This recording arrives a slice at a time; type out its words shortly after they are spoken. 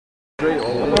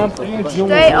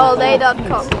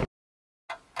DreAllDay.com.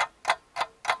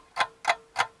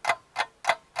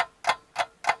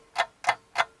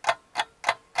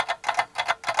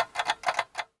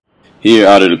 Here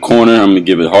out of the corner, I'm going to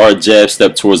give a hard jab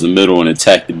step towards the middle and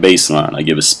attack the baseline. I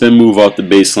give a spin move off the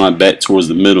baseline back towards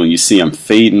the middle, and you see I'm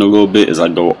fading a little bit as I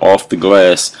go off the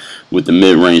glass with the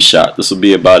mid-range shot. This will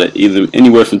be about either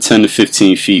anywhere from 10 to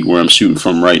 15 feet where I'm shooting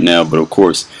from right now, but of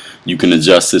course you can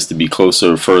adjust this to be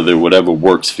closer or further, whatever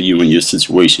works for you in your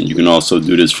situation. You can also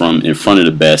do this from in front of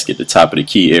the basket, the top of the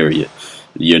key area.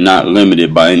 You're not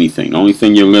limited by anything. The only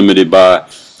thing you're limited by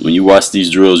when you watch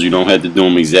these drills, you don't have to do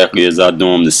them exactly as I do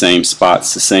them, the same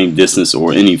spots, the same distance,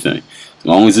 or anything. As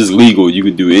long as it's legal, you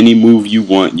can do any move you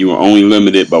want. You are only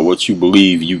limited by what you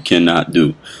believe you cannot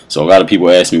do. So a lot of people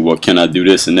ask me, well, can I do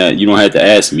this and that? You don't have to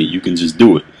ask me. You can just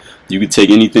do it. You can take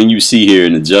anything you see here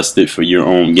and adjust it for your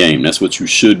own game. That's what you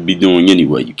should be doing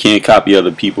anyway. You can't copy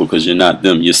other people because you're not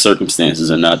them. Your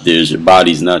circumstances are not theirs. Your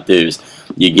body's not theirs.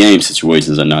 Your game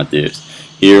situations are not theirs.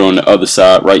 Here on the other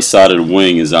side, right side of the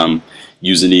wing, is I'm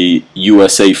using the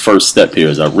USA first step here.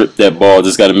 As I rip that ball,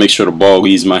 just got to make sure the ball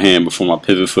leaves my hand before my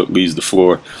pivot foot leaves the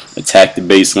floor. Attack the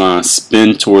baseline,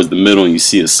 spin towards the middle, and you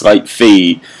see a slight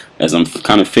fade as I'm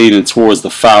kind of fading towards the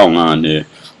foul line there.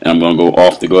 And I'm going to go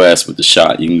off the glass with the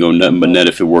shot. You can go nothing but net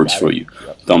if it works for you.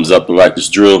 Thumbs up to like this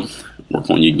drill. Work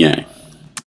on your game.